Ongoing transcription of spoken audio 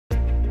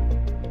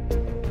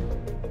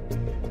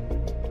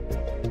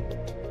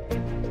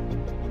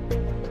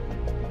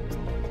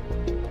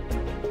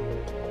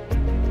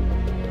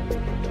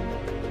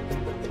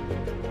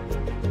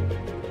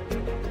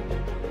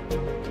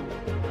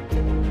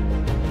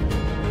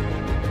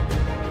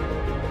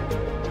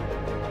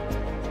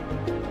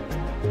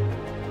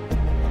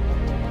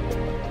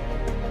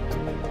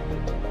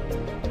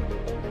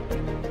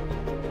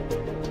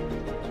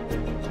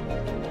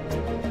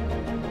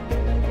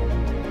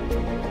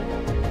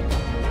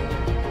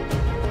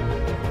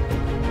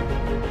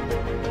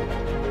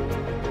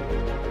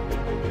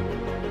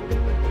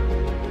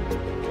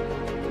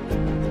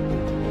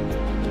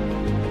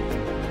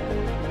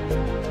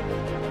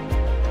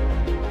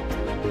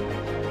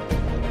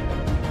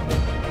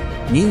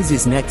News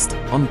is next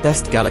on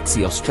Best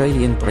Galaxy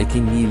Australian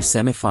Breaking News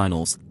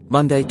Semi-Finals,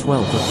 Monday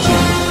 12th of June,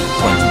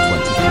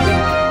 2023.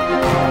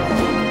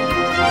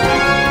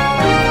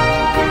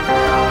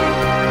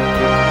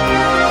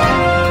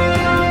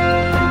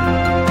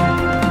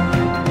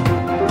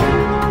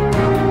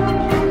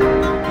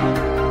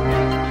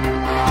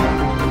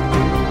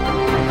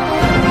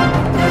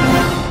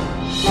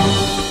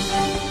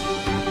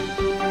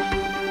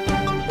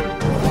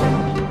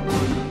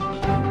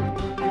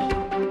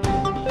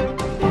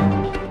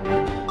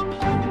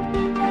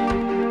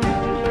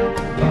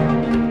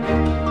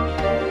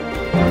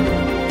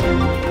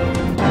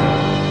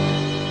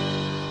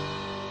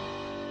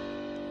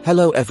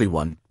 Hello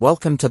everyone,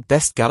 welcome to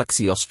Best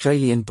Galaxy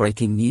Australian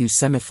Breaking News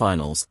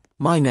Semi-Finals.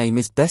 My name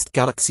is Best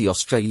Galaxy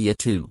Australia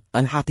 2,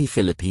 and happy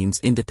Philippines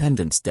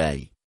Independence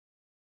Day.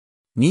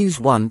 News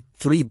 1,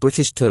 3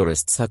 British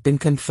tourists have been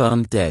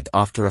confirmed dead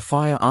after a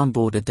fire on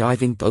board a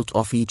diving boat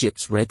off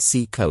Egypt's Red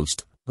Sea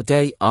coast, a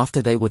day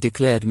after they were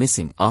declared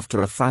missing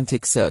after a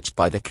frantic search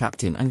by the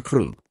captain and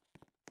crew.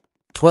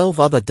 12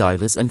 other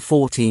divers and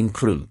 14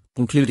 crew,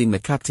 including the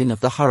captain of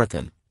the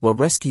Hurricane, were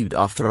rescued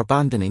after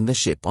abandoning the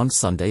ship on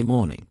Sunday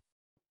morning.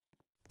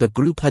 The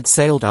group had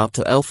sailed out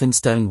to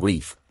Elphinstone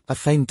Reef, a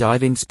famed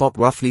diving spot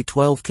roughly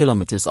 12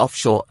 kilometers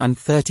offshore and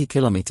 30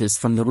 kilometers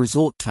from the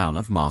resort town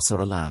of Marsa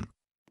Alam.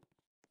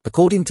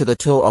 According to the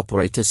tour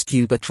operator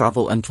Scuba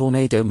Travel and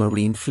Tornado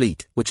Marine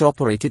Fleet, which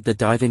operated the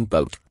diving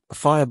boat, a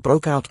fire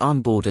broke out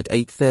on board at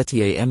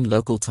 8:30 a.m.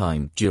 local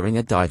time during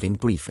a diving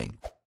briefing.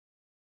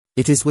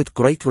 It is with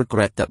great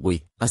regret that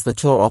we, as the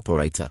tour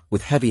operator,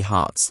 with heavy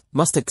hearts,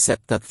 must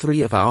accept that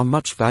 3 of our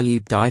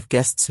much-valued dive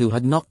guests who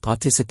had not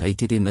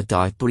participated in the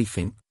dive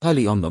briefing,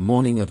 early on the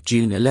morning of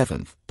June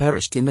 11,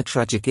 perished in the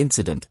tragic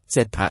incident,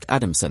 said Pat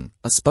Adamson,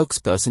 a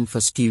spokesperson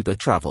for Scuba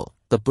Travel,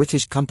 the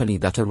British company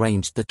that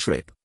arranged the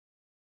trip.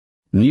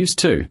 News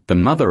 2, the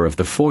mother of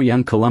the 4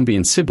 young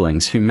Colombian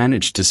siblings who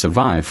managed to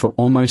survive for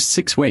almost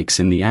 6 weeks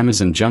in the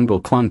Amazon jungle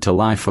clung to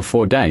life for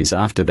 4 days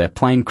after their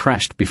plane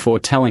crashed before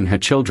telling her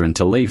children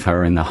to leave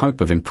her in the hope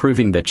of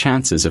improving their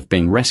chances of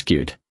being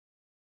rescued.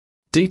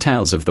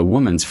 Details of the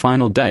woman's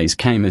final days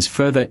came as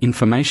further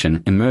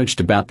information emerged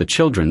about the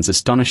children's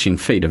astonishing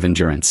feat of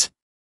endurance.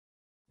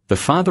 The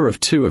father of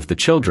 2 of the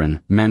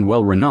children,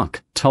 Manuel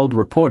Renoc, told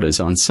reporters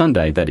on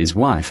Sunday that his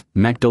wife,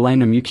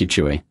 Magdalena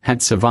Mukichui,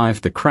 had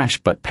survived the crash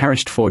but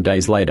perished 4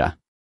 days later.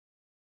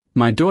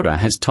 "My daughter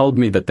has told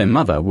me that their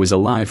mother was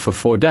alive for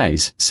 4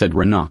 days," said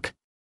Renoc.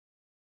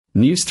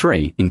 News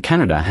 3, in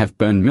Canada have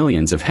burned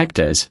millions of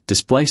hectares,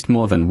 displaced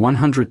more than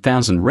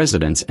 100,000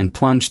 residents and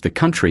plunged the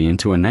country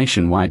into a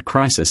nationwide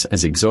crisis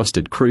as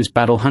exhausted crews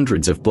battle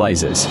hundreds of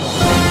blazes.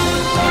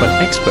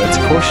 But experts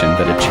caution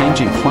that a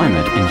changing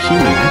climate and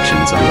human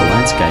actions on the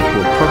landscape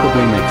will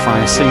probably make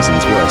fire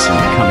seasons worse in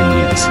the coming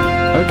years.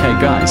 Okay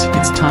guys,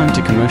 it's time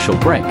to commercial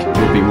break,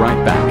 we'll be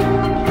right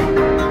back.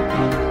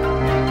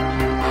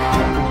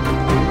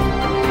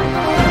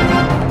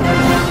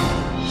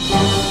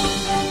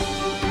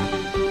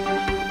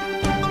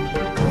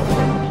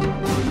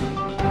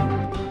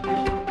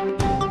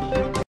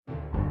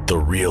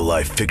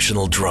 Real-life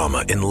fictional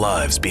drama in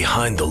lives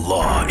behind the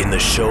law in the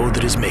show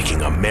that is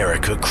making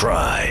America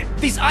cry.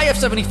 These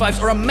IF-75s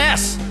are a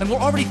mess, and we're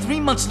already 3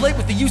 months late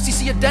with the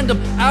UCC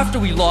addendum after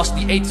we lost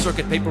the 8th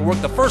Circuit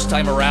paperwork the first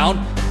time around.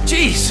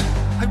 Jeez,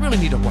 I really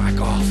need to whack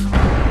off.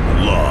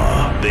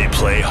 Law. They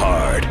play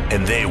hard,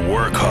 and they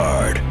work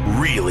hard.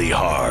 Really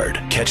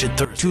hard. Catch it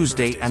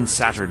Tuesday and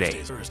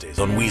Saturday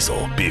on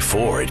Weasel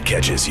before it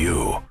catches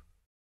you.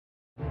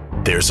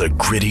 There's a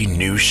gritty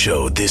new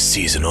show this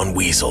season on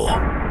Weasel,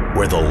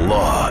 where the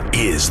law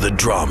is the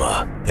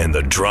drama, and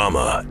the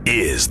drama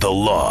is the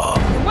law.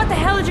 What the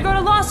hell did you go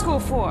to law school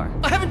for?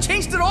 I haven't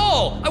changed at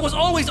all! I was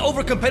always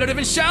over-competitive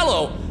and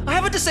shallow. I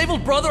have a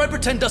disabled brother I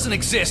pretend doesn't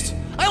exist.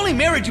 I only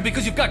married you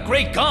because you've got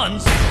great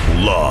guns.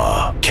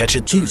 Law. Catch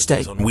it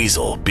Tuesday on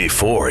Weasel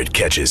before it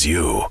catches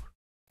you.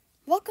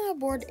 Welcome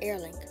aboard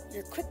Airlink,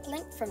 your quick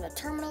link from the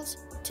terminals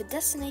to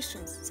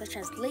destinations such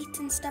as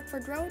Leighton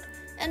Stepford Road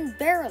and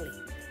Barely.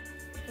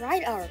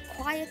 Ride our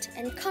quiet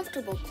and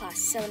comfortable Class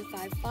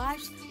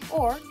 755s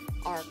or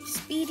our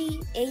speedy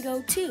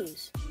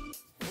 802s.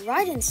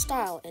 Ride in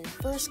style in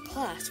first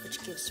class,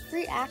 which gives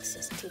free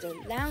access to the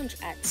lounge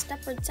at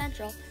Stepford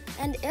Central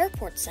and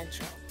Airport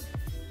Central.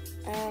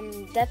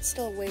 That's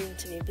still waiting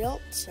to be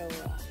built, so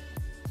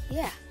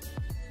yeah.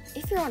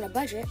 If you're on a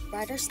budget,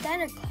 ride our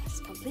standard class,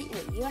 complete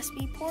with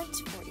USB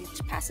ports for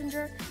each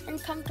passenger and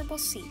comfortable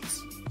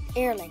seats.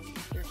 Airlink,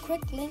 your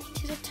quick link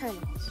to the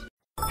terminals.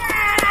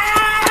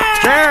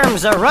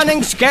 Germs are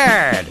running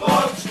scared.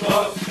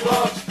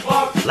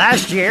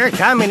 Last year,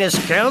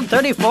 communists killed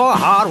 34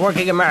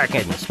 hard-working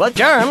Americans, but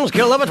germs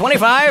killed over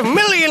 25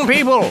 million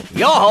people.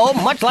 Your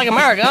home, much like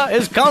America,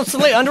 is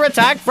constantly under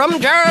attack from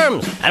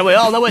germs. And we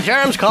all know what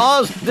germs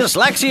cause: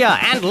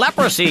 dyslexia and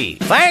leprosy.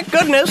 Thank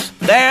goodness,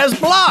 there's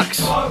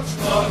Blocks.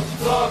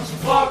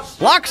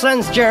 Blocks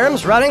sends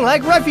germs running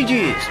like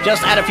refugees.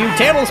 Just add a few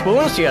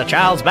tablespoons to your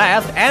child's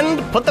bath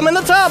and put them in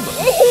the tub.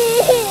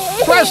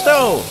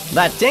 Presto!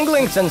 That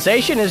tingling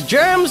sensation is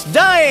germs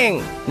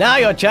dying! Now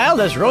your child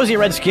has rosy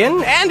red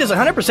skin and is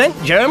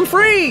 100%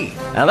 germ-free!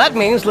 And that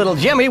means little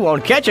Jimmy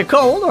won't catch a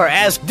cold or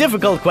ask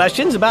difficult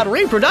questions about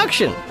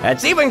reproduction.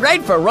 It's even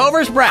great for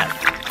Rover's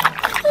breath.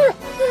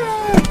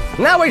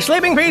 Now we're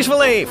sleeping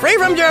peacefully, free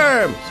from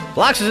germs!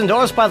 Phlox is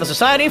endorsed by the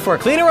Society for a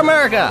Cleaner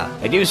America.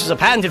 It uses a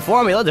patented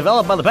formula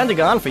developed by the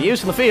Pentagon for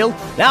use in the field.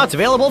 Now it's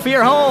available for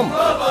your home.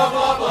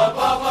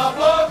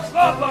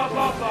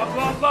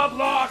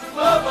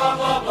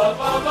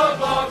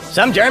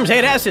 Some germs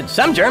hate acid,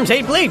 some germs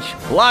hate bleach.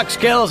 Phlox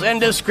kills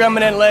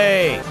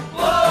indiscriminately.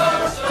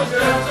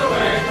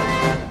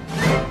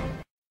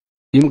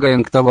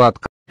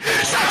 Инга-янктоватка.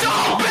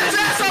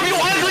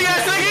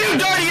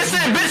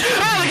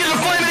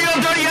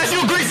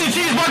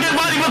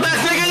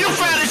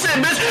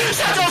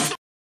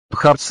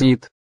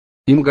 Хартснит.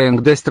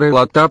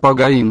 Инга-янгдестрелата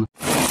пагаин.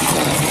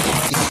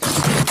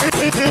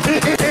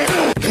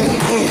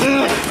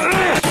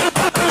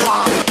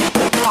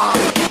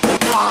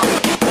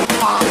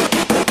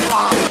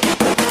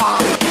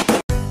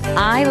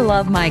 I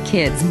love my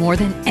kids more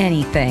than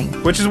anything.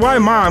 Which is why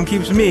Mom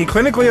keeps me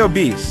clinically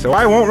obese, so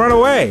I won't run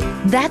away.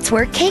 That's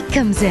where cake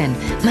comes in.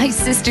 My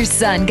sister's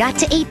son got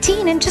to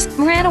 18 and just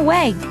ran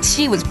away.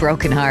 She was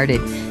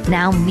brokenhearted.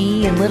 Now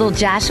me and little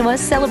Joshua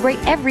celebrate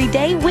every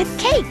day with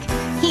cake.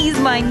 He's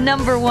my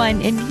number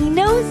one and he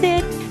knows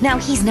it. Now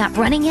he's not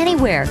running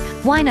anywhere.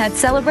 Why not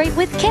celebrate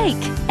with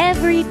cake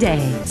every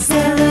day?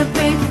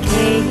 Celebrate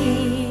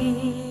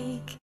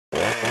cake.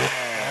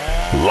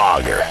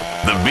 Lager,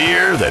 the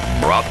beer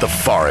that brought the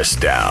forest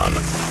down.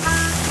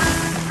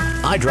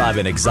 I drive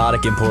an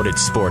exotic imported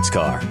sports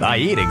car. I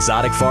eat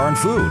exotic foreign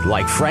food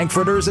like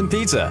frankfurters and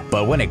pizza.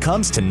 But when it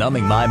comes to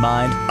numbing my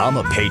mind, I'm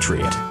a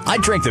patriot. I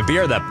drink the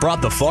beer that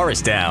brought the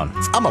forest down.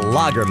 I'm a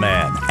lager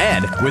man.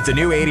 And with the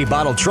new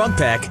 80-bottle trunk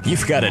pack,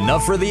 you've got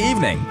enough for the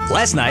evening.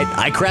 Last night,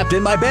 I crapped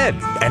in my bed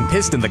and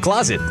pissed in the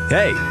closet.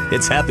 Hey,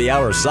 it's happy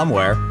hour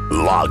somewhere.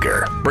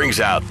 Lager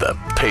brings out the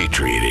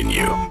patriot in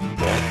you.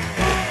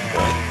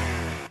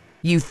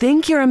 You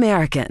think you're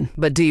American,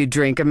 but do you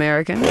drink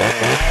American?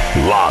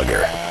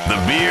 Lager, the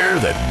beer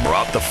that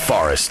brought the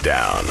forest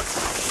down.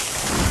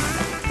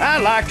 I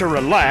like to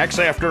relax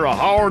after a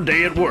hard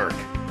day at work.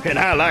 And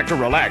I like to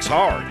relax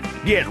hard.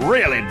 Get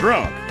really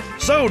drunk.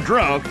 So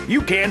drunk,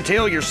 you can't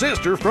tell your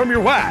sister from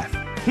your wife.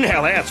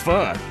 Now that's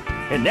fun.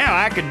 And now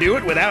I can do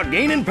it without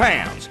gaining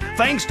pounds,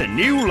 thanks to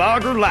new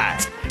Lager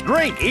Light.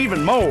 Drink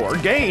even more,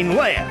 gain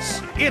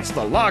less. It's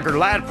the Lager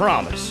Light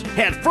promise.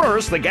 At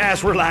first, the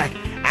guys were like,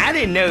 I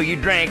didn't know you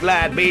drank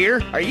light beer.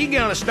 Are you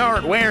gonna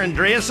start wearing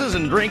dresses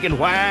and drinking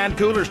wine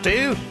coolers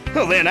too?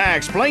 Well, then I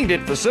explained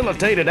it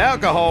facilitated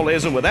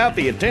alcoholism without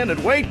the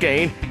attendant weight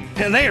gain,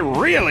 and they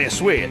really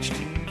switched.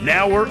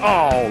 Now we're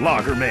all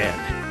lager men.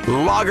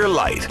 Lager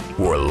Light.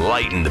 We're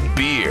light in the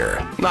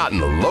beer, not in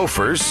the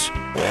loafers.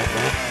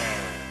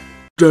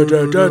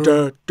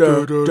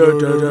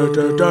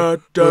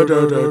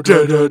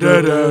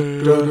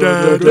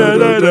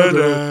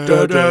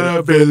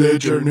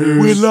 Villager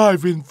News. We're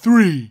live in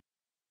 3,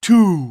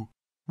 2,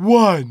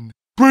 1.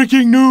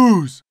 Breaking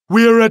news!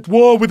 We are at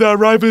war with our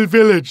rival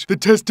village, the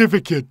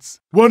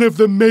Testificates. One of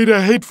them made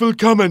a hateful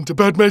comment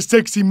about my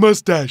sexy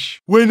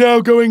mustache. We're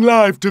now going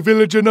live to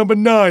villager number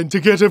 9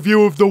 to get a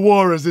view of the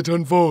war as it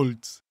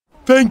unfolds.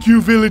 Thank you,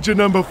 villager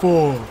number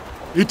 4.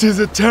 It is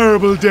a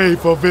terrible day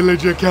for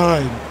villager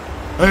kind.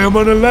 I am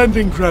on a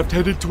landing craft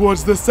headed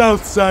towards the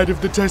south side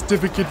of the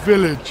Testificate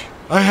village.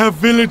 I have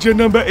villager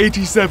number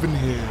 87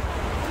 here.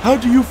 How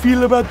do you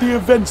feel about the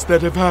events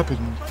that have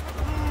happened?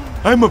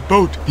 I'm a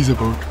boat. He's a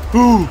boat.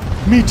 Ooh,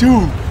 me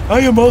too. I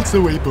am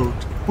also a boat.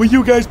 Will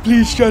you guys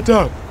please shut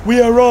up?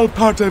 We are all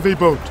part of a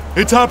boat.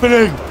 It's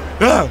happening.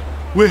 Ah,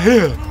 we're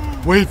here.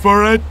 Wait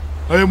for it.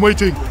 I am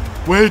waiting.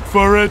 Wait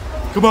for it.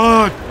 Come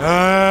on.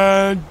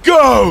 And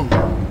go!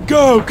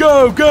 Go,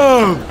 go,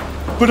 go!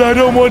 But I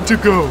don't want to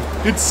go.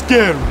 It's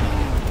scary.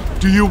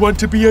 Do you want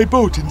to be a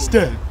boat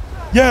instead?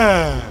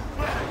 Yeah!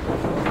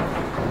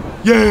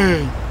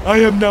 Yay! I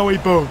am now a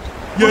boat.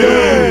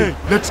 Yay!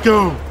 Let's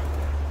go.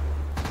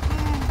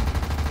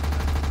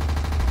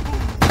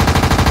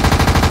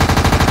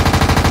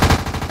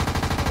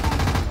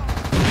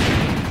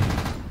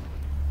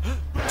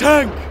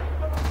 Tank!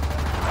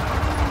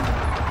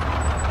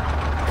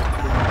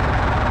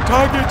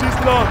 Target is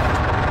locked.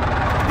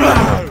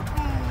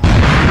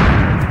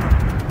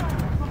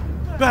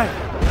 Bang!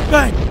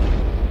 Bang!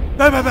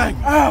 Bang, bang, bang!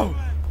 Ow!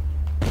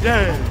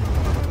 Yeah!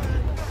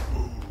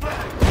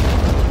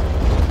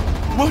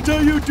 What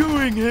are you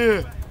doing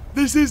here?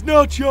 This is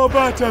not your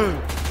battle!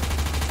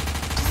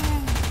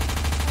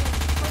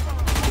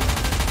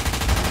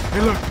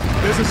 Hey look,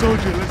 there's a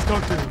soldier, let's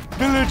talk to him.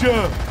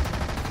 Villager!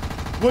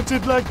 What's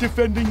it like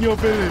defending your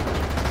village?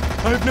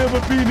 I've never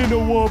been in a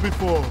war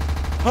before.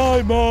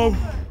 Hi, Mom!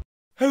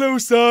 Hello,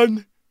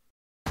 son!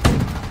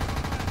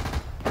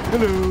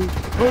 Hello!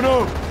 Oh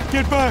no!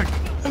 Get back!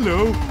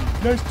 Hello!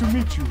 Nice to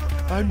meet you.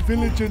 I'm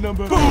villager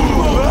number...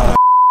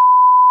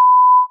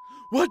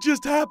 What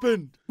just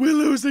happened? We're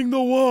losing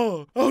the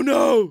war. Oh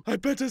no! I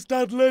better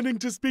start learning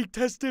to speak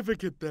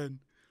testificate then.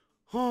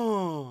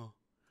 How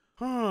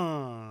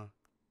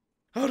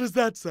does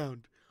that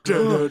sound?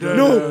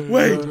 No,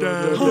 wait!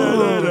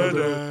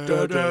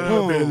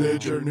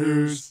 Villager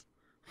news.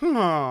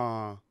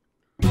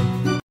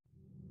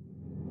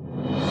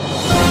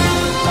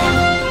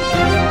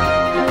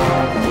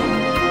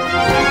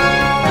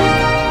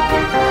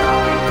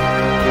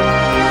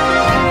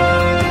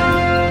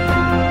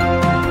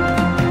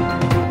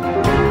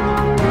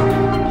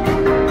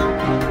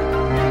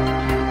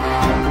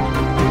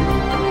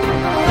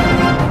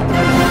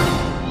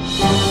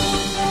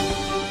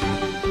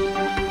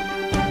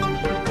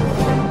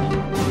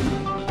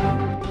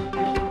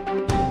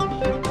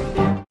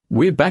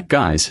 We're back,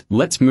 guys.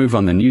 Let's move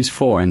on the news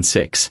 4 and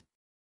 6.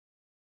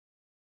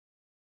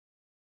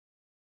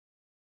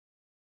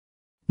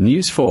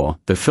 News 4.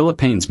 The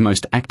Philippines'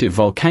 most active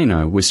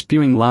volcano was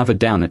spewing lava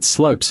down its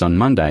slopes on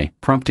Monday,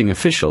 prompting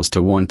officials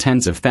to warn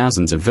tens of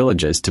thousands of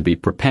villagers to be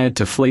prepared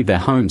to flee their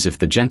homes if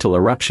the gentle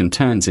eruption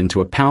turns into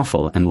a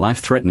powerful and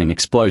life-threatening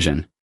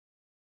explosion.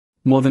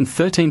 More than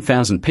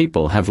 13,000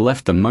 people have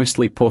left the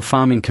mostly poor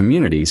farming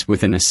communities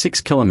within a 6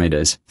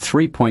 kilometers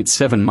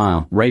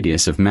 (3.7-mile)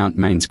 radius of Mount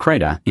Main's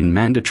crater in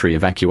mandatory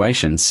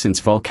evacuations since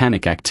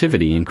volcanic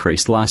activity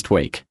increased last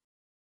week.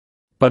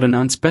 But an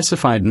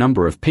unspecified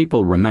number of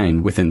people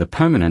remain within the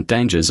permanent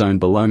danger zone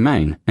below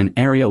Main, an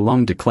area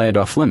long declared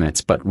off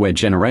limits but where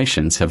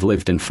generations have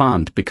lived and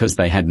farmed because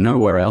they had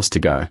nowhere else to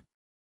go.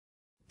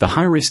 The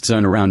high-risk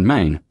zone around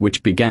Main,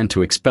 which began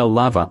to expel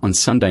lava on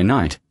Sunday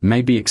night,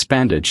 may be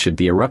expanded should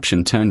the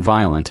eruption turn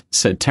violent,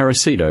 said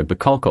Teresito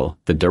Bacalcal,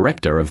 the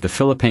director of the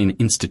Philippine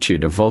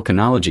Institute of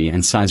Volcanology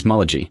and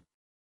Seismology.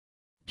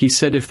 He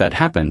said if that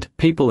happened,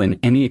 people in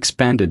any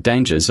expanded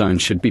danger zone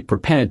should be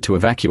prepared to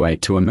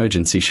evacuate to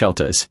emergency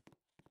shelters.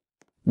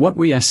 What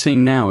we are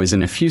seeing now is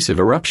an effusive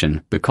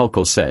eruption,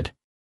 Bacalcal said.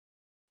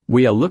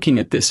 We are looking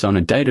at this on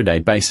a day-to-day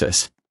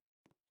basis.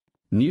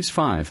 News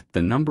 5.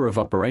 The number of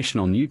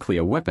operational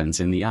nuclear weapons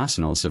in the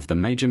arsenals of the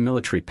major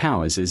military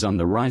powers is on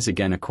the rise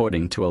again,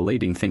 according to a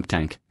leading think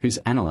tank, whose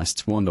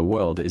analysts warn the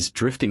world is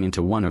drifting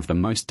into one of the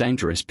most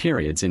dangerous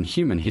periods in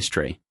human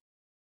history.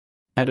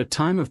 At a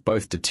time of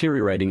both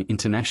deteriorating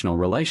international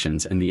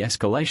relations and the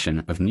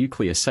escalation of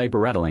nuclear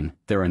saber-rattling,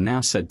 there are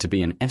now said to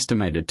be an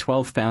estimated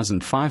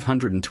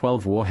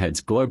 12,512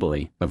 warheads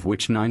globally, of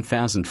which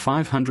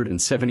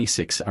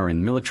 9,576 are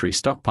in military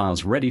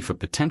stockpiles ready for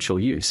potential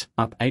use,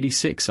 up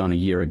 86 on a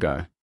year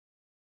ago.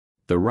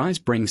 The rise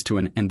brings to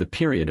an end the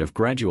period of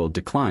gradual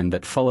decline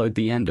that followed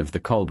the end of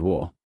the Cold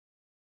War.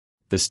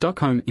 The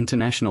Stockholm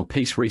International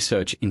Peace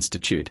Research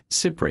Institute,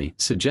 SIPRI,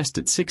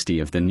 suggested 60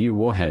 of the new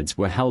warheads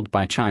were held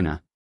by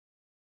China.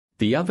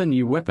 The other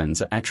new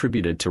weapons are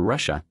attributed to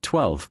Russia,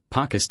 12,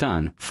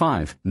 Pakistan,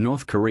 5,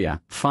 North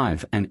Korea,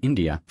 5, and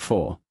India,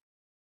 4.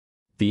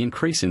 The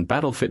increase in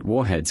battle-fit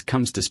warheads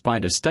comes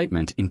despite a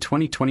statement in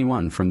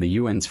 2021 from the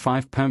UN's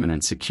 5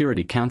 Permanent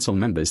Security Council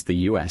members, the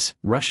US,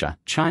 Russia,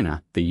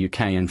 China, the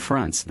UK and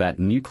France, that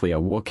nuclear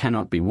war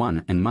cannot be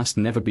won and must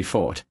never be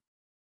fought.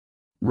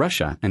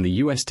 Russia and the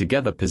US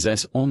together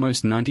possess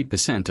almost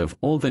 90% of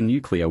all the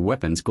nuclear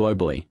weapons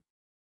globally.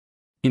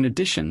 In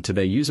addition to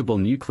their usable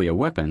nuclear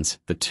weapons,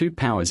 the two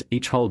powers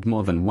each hold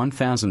more than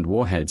 1,000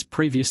 warheads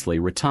previously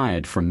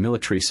retired from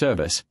military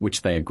service,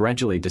 which they are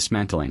gradually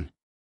dismantling.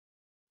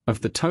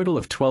 Of the total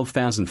of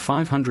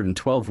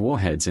 12,512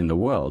 warheads in the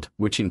world,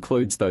 which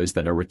includes those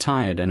that are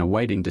retired and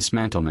awaiting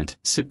dismantlement,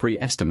 SIPRI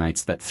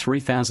estimates that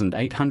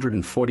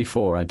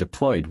 3,844 are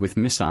deployed with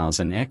missiles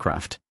and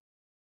aircraft.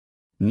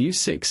 News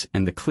 6,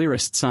 and the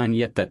clearest sign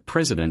yet that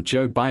President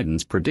Joe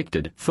Biden's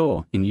predicted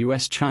thaw in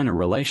U.S.-China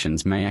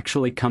relations may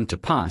actually come to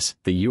pass.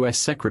 The U.S.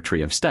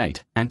 Secretary of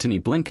State, Antony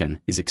Blinken,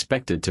 is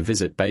expected to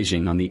visit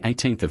Beijing on the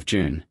 18th of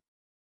June.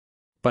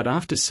 But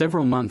after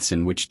several months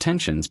in which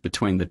tensions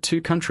between the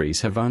two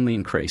countries have only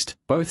increased,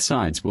 both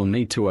sides will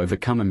need to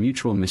overcome a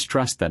mutual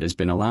mistrust that has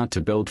been allowed to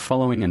build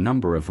following a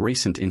number of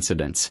recent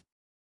incidents.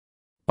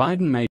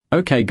 Biden made...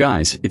 Okay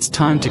guys, it's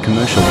time to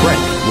commercial break.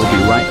 We'll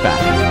be right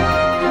back.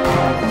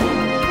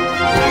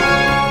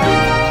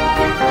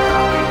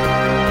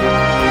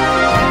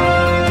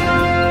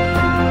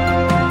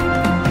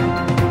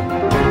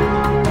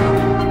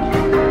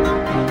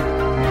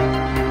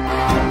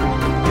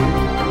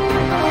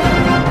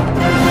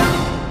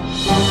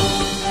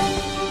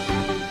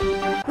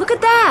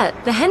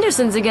 The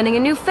Hendersons are getting a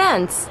new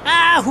fence.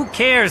 Ah, who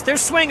cares? They're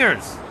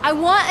swingers. I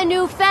want a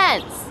new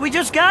fence. We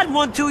just got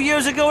one 2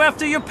 years ago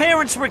after your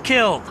parents were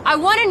killed. I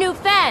want a new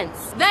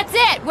fence. That's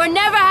it. We're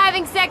never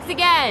having sex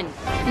again.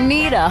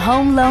 Need a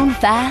home loan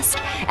fast?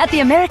 At the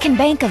American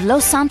Bank of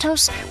Los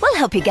Santos, we'll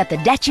help you get the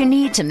debt you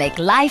need to make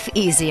life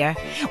easier.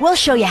 We'll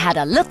show you how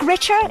to look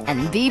richer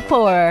and be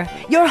poorer.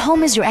 Your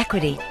home is your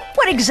equity.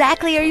 What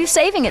exactly are you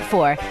saving it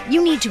for?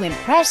 You need to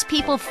impress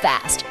people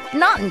fast,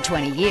 not in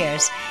 20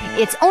 years.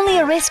 It's only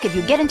a risk if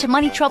you get into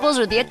money troubles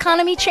or the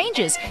economy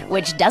changes,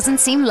 which doesn't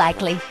seem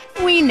likely.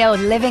 We know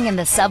living in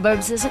the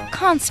suburbs is a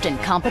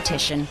constant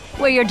competition,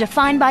 where you're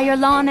defined by your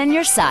lawn and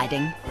your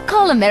siding.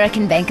 Call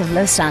American Bank of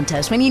Los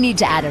Santos when you need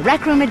to add a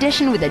rec room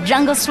addition with a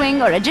jungle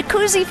swing or a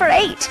jacuzzi for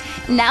 8.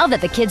 Now that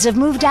the kids have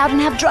moved out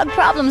and have drug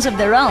problems of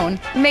their own,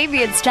 maybe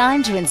it's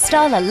time to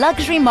install a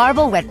luxury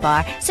marble wet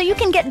bar so you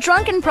can get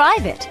drunk in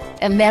private.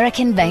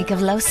 American Bank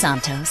of Los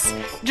Santos.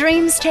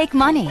 Dreams take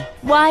money.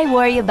 Why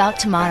worry about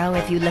tomorrow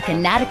if you look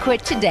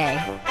inadequate today?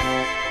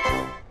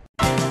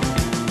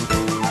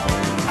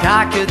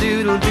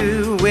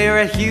 Cock-a-doodle-doo, we're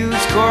a huge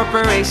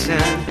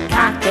corporation.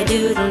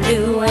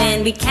 Cock-a-doodle-doo,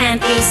 and we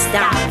can't be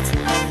stopped.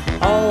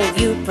 All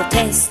you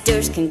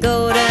protesters can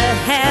go to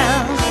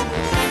hell.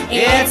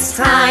 It's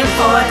time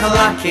for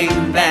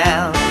Clucking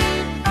Bell.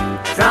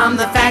 From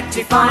the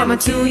factory farmer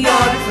to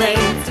your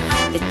plate,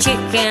 the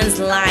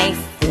chicken's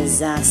life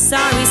is a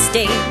sorry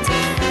state.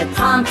 They're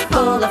pumped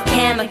full of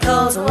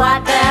chemicals,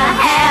 what the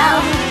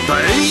hell?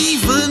 They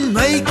even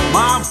make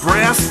my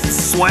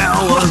breasts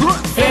swell.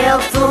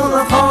 Filled full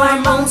of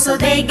hormones so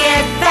they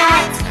get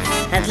fat.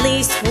 At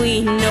least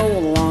we no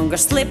longer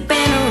slip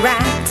in a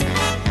rat.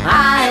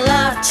 I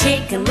love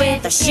chicken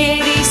with a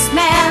shitty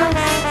smell,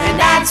 and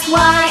that's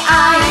why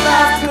I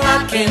love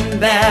Clucking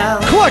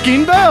Bell.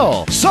 Clucking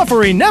Bell!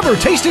 Suffering never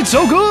tasted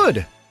so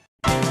good!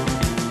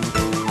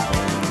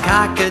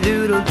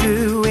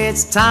 Cock-a-doodle-doo,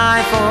 it's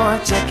time for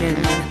chicken.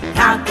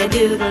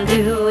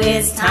 Cock-a-doodle-doo,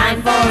 it's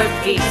time for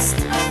a feast.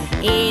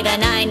 Eat a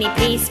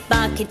 90-piece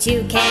bucket,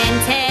 you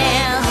can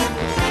tell.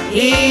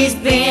 He's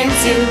been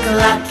to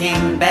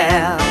Clucking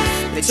Bell.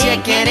 The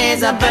chicken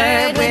is a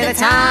bird with a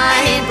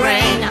tiny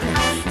brain,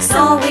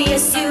 so we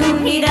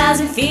assume he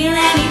doesn't feel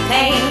any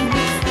pain.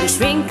 We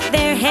shrink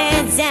their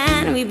heads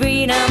and we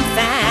breed them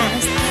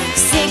fast.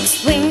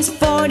 6 wings,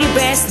 40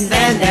 breasts, and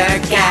then they're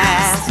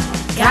gassed.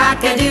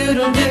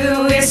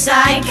 Cock-a-doodle-doo, we're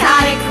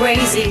psychotic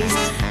crazies.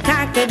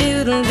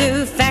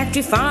 Cock-a-doodle-doo,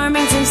 factory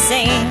farming's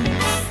insane.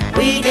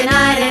 We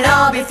denied it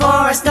all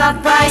before a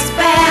stock price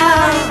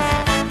fell.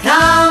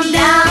 Come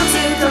down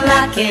to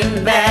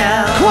Clucking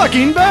Bell.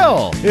 Clucking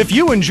Bell! If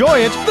you enjoy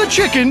it, the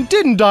chicken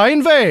didn't die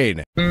in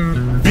vain.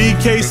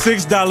 BK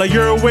 $6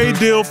 your way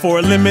deal for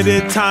a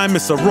limited time.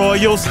 It's a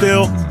royal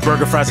still.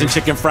 Burger fries and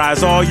chicken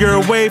fries all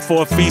your way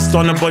for a feast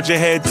on a budget.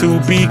 Head to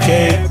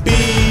BK.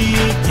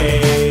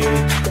 BK,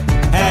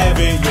 have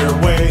it your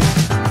way.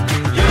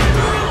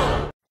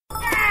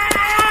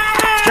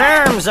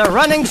 Germs are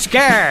running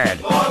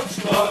scared.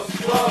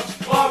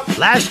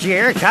 Last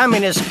year,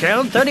 communists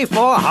killed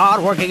 34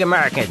 hard-working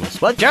Americans,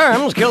 but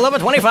germs killed over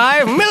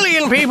 25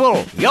 million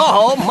people. Your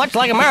home, much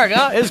like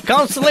America, is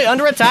constantly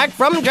under attack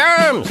from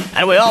germs.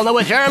 And we all know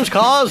what germs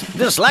cause: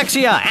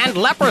 dyslexia and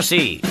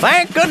leprosy.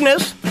 Thank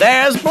goodness,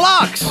 there's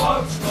Blocks.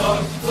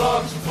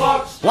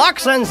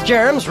 Blocks sends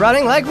germs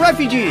running like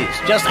refugees.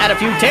 Just add a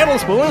few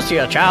tablespoons to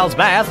your child's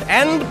bath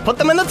and put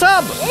them in the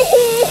tub.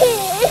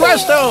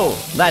 Presto!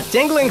 That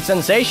tingling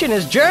sensation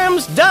is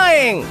germs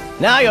dying.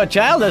 Now your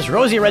child has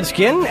rosy red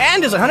skin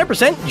and is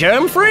 100%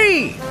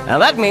 germ-free. Now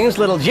that means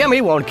little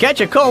Jimmy won't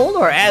catch a cold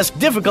or ask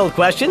difficult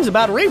questions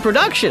about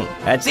reproduction.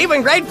 It's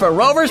even great for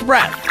Rover's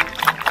breath.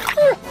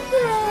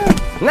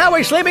 Now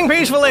we're sleeping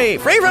peacefully,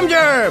 free from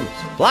germs.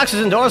 Blocks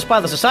is endorsed by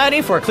the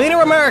Society for a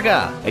Cleaner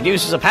America. It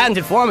uses a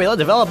patented formula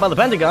developed by the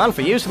Pentagon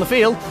for use in the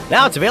field.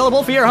 Now it's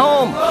available for your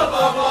home.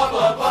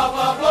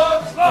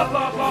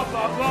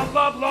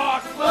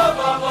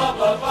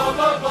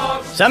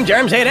 Some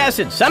germs hate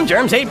acid, some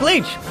germs hate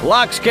bleach.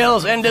 Blocks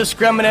kills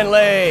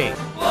indiscriminately.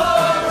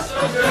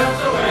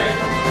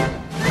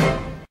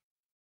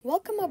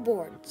 Welcome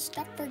aboard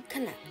Stepford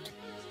Connect.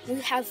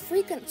 We have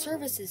frequent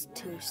services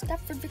to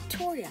Stepford,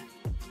 Victoria,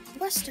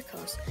 West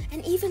Coast,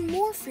 and even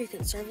more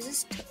frequent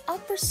services to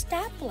Upper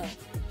Stapler.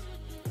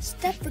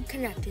 Stepford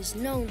Connect is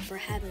known for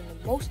having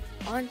the most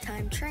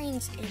on-time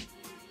trains in...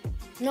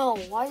 No,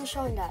 why are you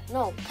showing that?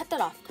 No, cut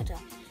that off, cut it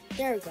off.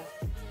 There we go.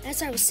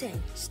 As I was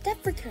saying,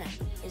 Stepford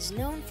Connect is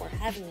known for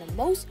having the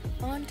most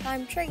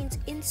on-time trains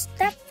in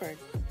Stepford.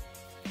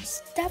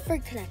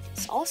 Stepford Connect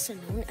is also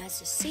known as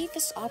the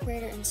safest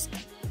operator in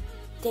Stepford.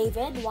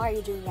 David, why are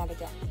you doing that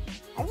again?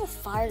 I will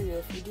fire you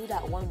if you do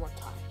that one more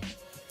time.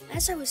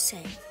 As I was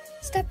saying,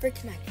 Stepford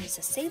Connect is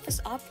the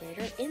safest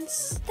operator in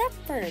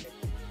Stepford.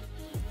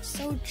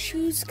 So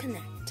choose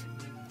Connect.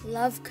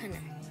 Love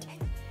Connect.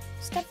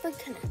 Stepford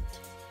Connect.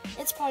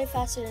 It's probably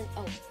faster than...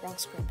 Oh, wrong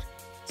script.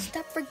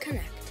 Stepford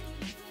Connect.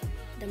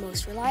 The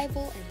most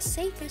reliable and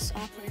safest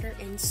operator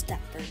in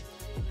Stepford.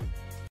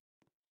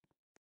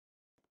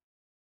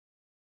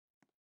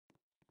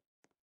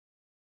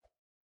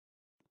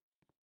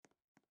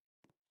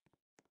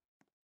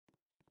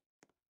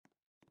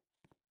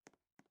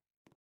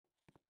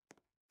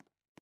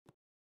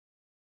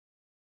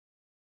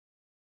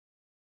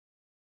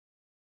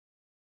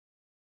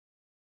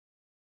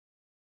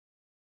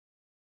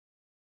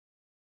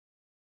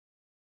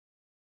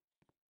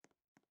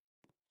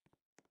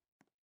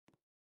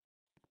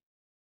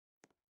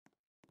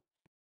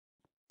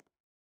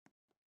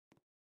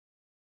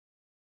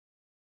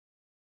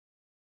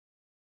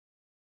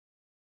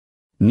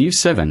 News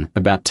 7,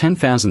 about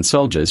 10,000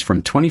 soldiers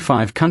from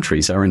 25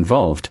 countries are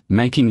involved,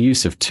 making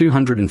use of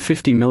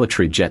 250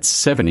 military jets,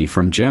 70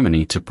 from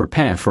Germany, to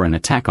prepare for an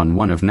attack on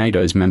one of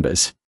NATO's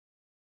members.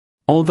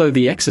 Although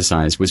the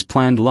exercise was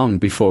planned long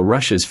before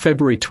Russia's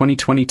February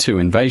 2022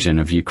 invasion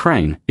of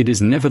Ukraine, it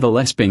is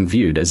nevertheless being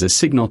viewed as a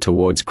signal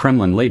towards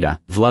Kremlin leader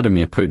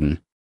Vladimir Putin.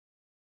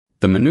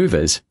 The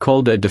maneuvers,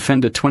 called Air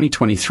Defender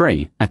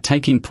 2023, are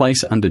taking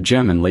place under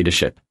German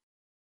leadership.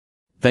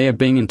 They are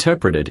being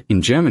interpreted,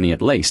 in Germany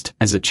at least,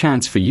 as a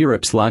chance for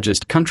Europe's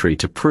largest country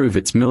to prove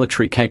its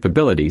military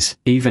capabilities,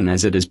 even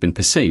as it has been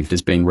perceived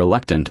as being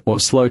reluctant or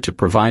slow to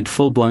provide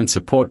full-blown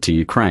support to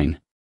Ukraine.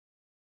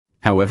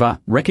 However,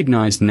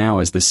 recognized now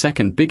as the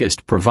second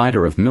biggest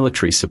provider of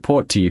military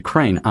support to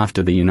Ukraine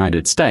after the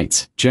United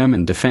States,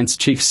 German Defense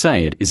Chief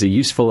say it is a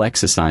useful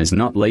exercise,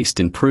 not least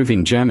in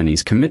proving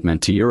Germany's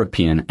commitment to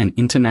European and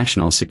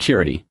international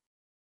security.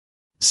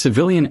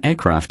 Civilian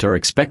aircraft are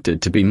expected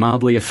to be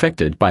mildly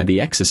affected by the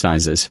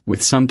exercises,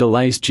 with some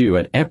delays due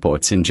at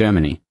airports in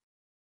Germany.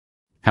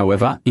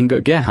 However,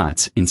 Ingo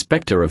Gerhardts,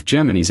 inspector of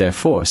Germany's Air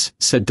Force,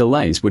 said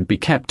delays would be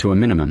kept to a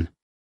minimum.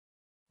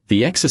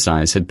 The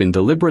exercise had been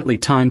deliberately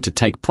timed to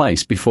take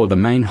place before the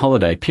main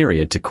holiday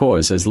period to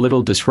cause as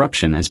little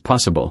disruption as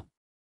possible.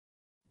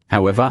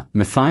 However,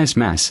 Matthias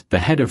Mass, the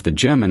head of the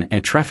German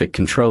Air Traffic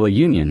Controller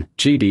Union,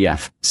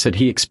 GDF, said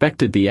he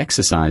expected the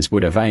exercise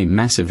would have a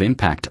massive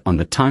impact on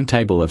the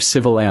timetable of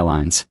civil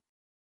airlines.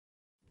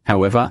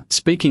 However,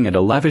 speaking at a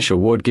lavish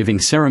award-giving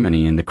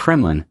ceremony in the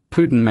Kremlin,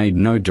 Putin made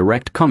no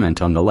direct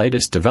comment on the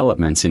latest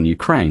developments in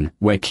Ukraine,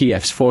 where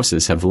Kiev's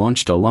forces have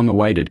launched a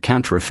long-awaited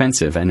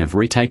counter-offensive and have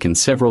retaken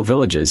several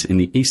villages in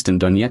the eastern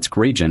Donetsk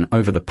region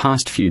over the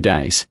past few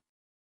days.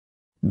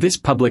 This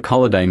public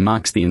holiday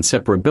marks the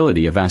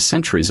inseparability of our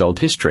centuries-old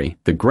history,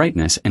 the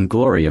greatness and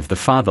glory of the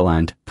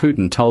fatherland,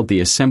 Putin told the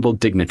assembled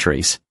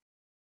dignitaries.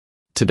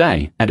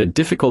 Today, at a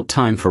difficult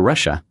time for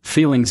Russia,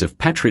 feelings of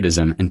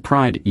patriotism and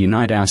pride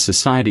unite our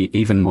society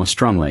even more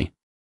strongly.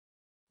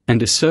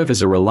 And to serve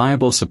as a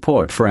reliable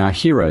support for our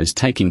heroes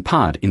taking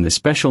part in the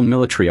special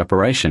military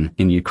operation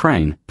in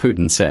Ukraine,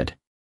 Putin said.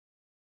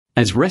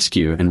 As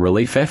rescue and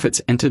relief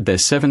efforts entered their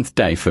seventh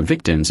day for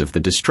victims of the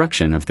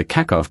destruction of the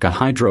Kakhovka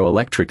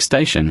hydroelectric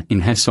station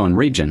in Kherson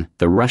region,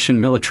 the Russian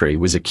military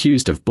was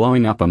accused of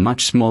blowing up a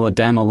much smaller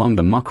dam along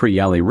the Mokry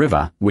Yaly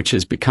River, which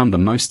has become the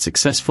most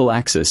successful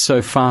axis so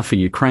far for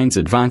Ukraine's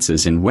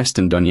advances in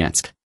western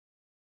Donetsk.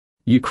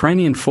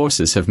 Ukrainian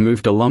forces have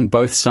moved along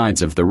both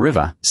sides of the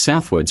river,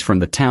 southwards from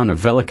the town of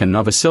Velika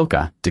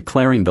Novosilka,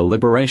 declaring the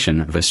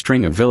liberation of a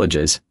string of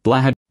villages.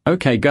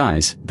 Okay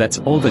guys, that's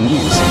all the news.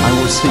 I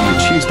will see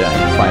you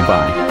Tuesday. Bye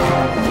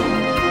bye.